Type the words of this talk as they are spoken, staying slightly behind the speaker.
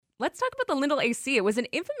Let's talk about the Lindell AC. It was an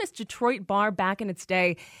infamous Detroit bar back in its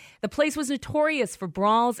day. The place was notorious for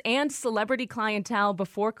brawls and celebrity clientele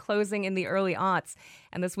before closing in the early aughts.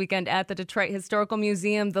 And this weekend at the Detroit Historical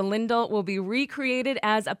Museum, the Lindell will be recreated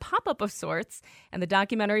as a pop-up of sorts. And the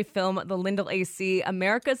documentary film, The Lindell AC,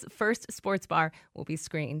 America's First Sports Bar, will be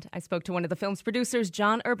screened. I spoke to one of the film's producers,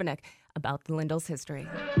 John Urbanek, about the Lindell's history.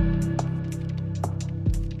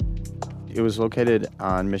 It was located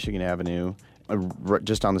on Michigan Avenue,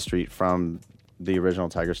 just down the street from the original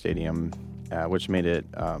Tiger Stadium, which made it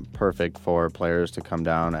perfect for players to come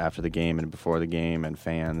down after the game and before the game, and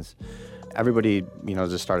fans. Everybody,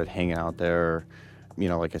 just started hanging out there,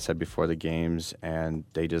 like I said, before the games, and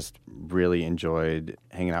they just really enjoyed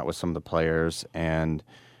hanging out with some of the players and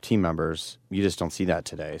team members. You just don't see that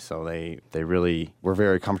today, so they really were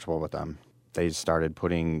very comfortable with them. They started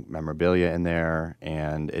putting memorabilia in there,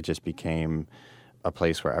 and it just became a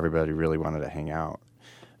place where everybody really wanted to hang out.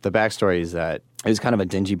 The backstory is that it was kind of a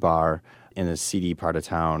dingy bar in a seedy part of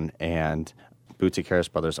town, and Bootsy Harris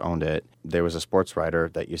Brothers owned it. There was a sports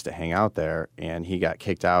writer that used to hang out there, and he got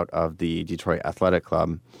kicked out of the Detroit Athletic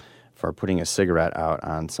Club for putting a cigarette out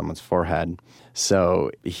on someone's forehead.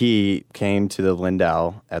 So he came to the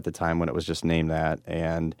Lindell at the time when it was just named that,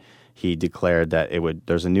 and he declared that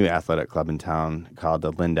there's a new athletic club in town called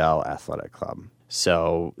the Lindell Athletic Club.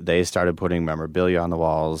 So they started putting memorabilia on the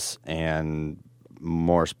walls, and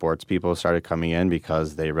more sports people started coming in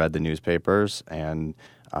because they read the newspapers, and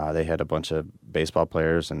they had a bunch of baseball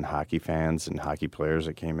players and hockey fans and hockey players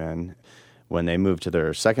that came in. When they moved to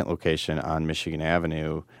their second location on Michigan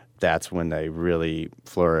Avenue, that's when they really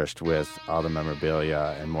flourished with all the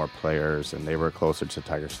memorabilia and more players, and they were closer to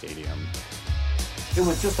Tiger Stadium. It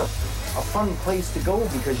was just a fun place to go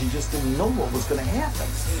because you just didn't know what was going to happen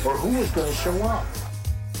or who was going to show up.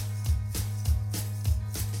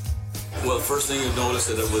 Well, first thing you notice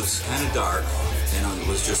that it was kind of dark, and it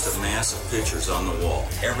was just a mass of pictures on the wall.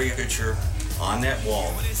 Every picture on that wall,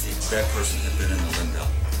 that person had been in the Lindell.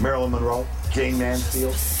 Marilyn Monroe, Jane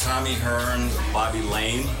Mansfield, Tommy Hearn, Bobby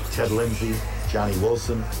Lane, Ted Lindsay, Johnny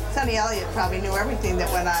Wilson. Sonny Elliott probably knew everything that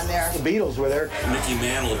went on there. The Beatles were there. Mickey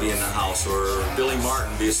Mantle would be in the house, or Billy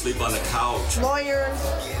Martin be asleep on the couch. Lawyers,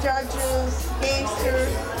 judges,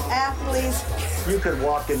 gangsters, athletes. You could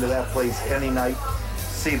walk into that place any night,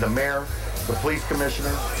 see the mayor, the police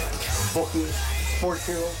commissioner, bookies, sports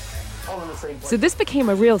heroes, all in the same place. So this became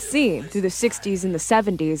a real scene through the 60s and the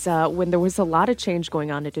 70s when there was a lot of change going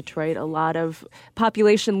on in Detroit, a lot of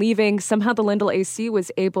population leaving. Somehow the Lindell AC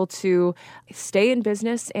was able to stay in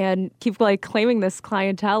business and keep claiming this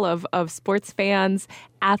clientele of sports fans,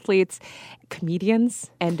 athletes, comedians,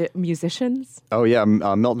 and musicians. Oh, yeah.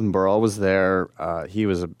 Milton Berle was there. He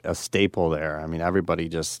was a staple there. I mean, everybody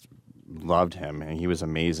just loved him, and he was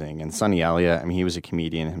amazing. And Sonny Elliott, he was a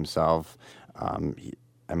comedian himself.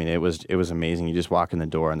 It was amazing. You just walk in the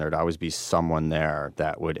door, and there'd always be someone there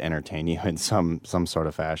that would entertain you in some sort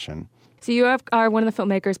of fashion. So you are one of the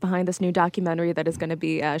filmmakers behind this new documentary that is going to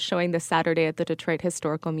be showing this Saturday at the Detroit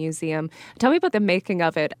Historical Museum. Tell me about the making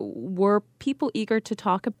of it. Were people eager to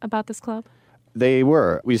talk about this club? They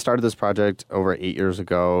were. We started this project over 8 years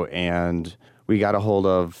ago, and we got a hold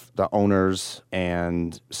of the owners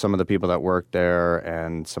and some of the people that worked there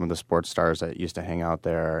and some of the sports stars that used to hang out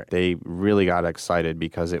there. They really got excited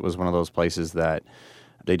because it was one of those places that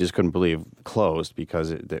they just couldn't believe closed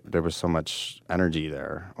because there was so much energy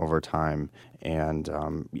there over time. And,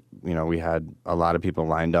 we had a lot of people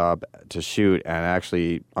lined up to shoot. And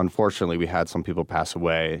actually, unfortunately, we had some people pass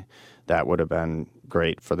away that would have been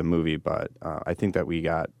great for the movie. But I think that we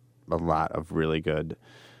got a lot of really good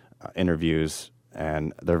interviews,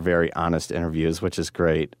 and they're very honest interviews, which is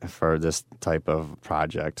great for this type of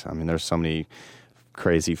project. There's so many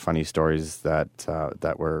crazy, funny stories that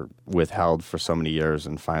were withheld for so many years,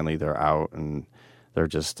 and finally they're out, and they're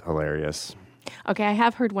just hilarious. Okay, I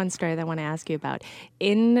have heard one story that I want to ask you about.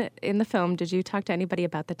 In the film, did you talk to anybody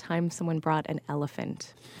about the time someone brought an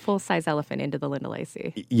elephant, full-size elephant, into the Lindell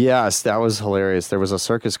AC? Yes, that was hilarious. There was a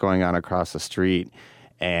circus going on across the street,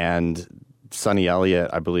 and Sonny Elliott,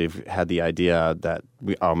 I believe, had the idea that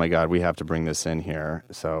we have to bring this in here.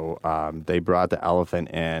 So they brought the elephant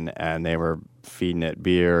in, and they were feeding it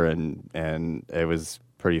beer, and it was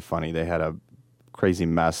pretty funny. They had a crazy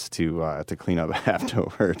mess to clean up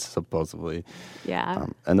afterwards, supposedly. Yeah.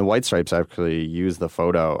 And the White Stripes actually used the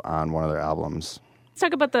photo on one of their albums. Let's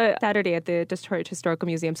talk about the Saturday at the Detroit Historical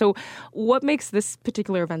Museum. So what makes this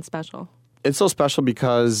particular event special? It's so special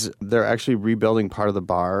because they're actually rebuilding part of the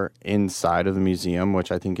bar inside of the museum,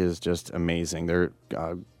 which I think is just amazing. They're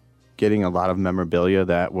getting a lot of memorabilia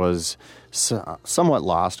that was somewhat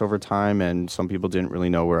lost over time, and some people didn't really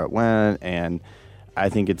know where it went. And I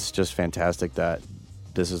think it's just fantastic that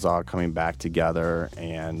this is all coming back together,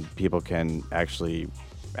 and people can actually,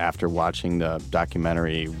 after watching the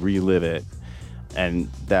documentary, relive it.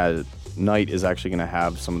 And that night is actually going to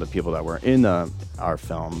have some of the people that were in our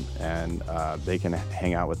film, and they can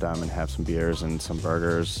hang out with them and have some beers and some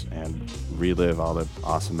burgers and relive all the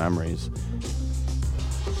awesome memories.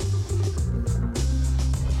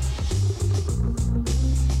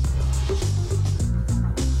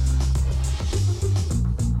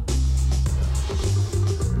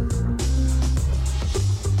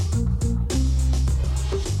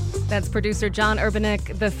 That's producer John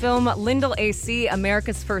Urbanek. The film Lindell AC,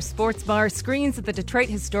 America's First Sports Bar, screens at the Detroit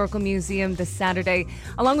Historical Museum this Saturday,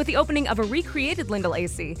 along with the opening of a recreated Lindell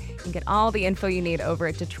AC. You can get all the info you need over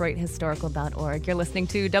at DetroitHistorical.org. You're listening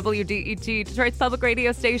to WDET, Detroit's public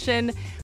radio station.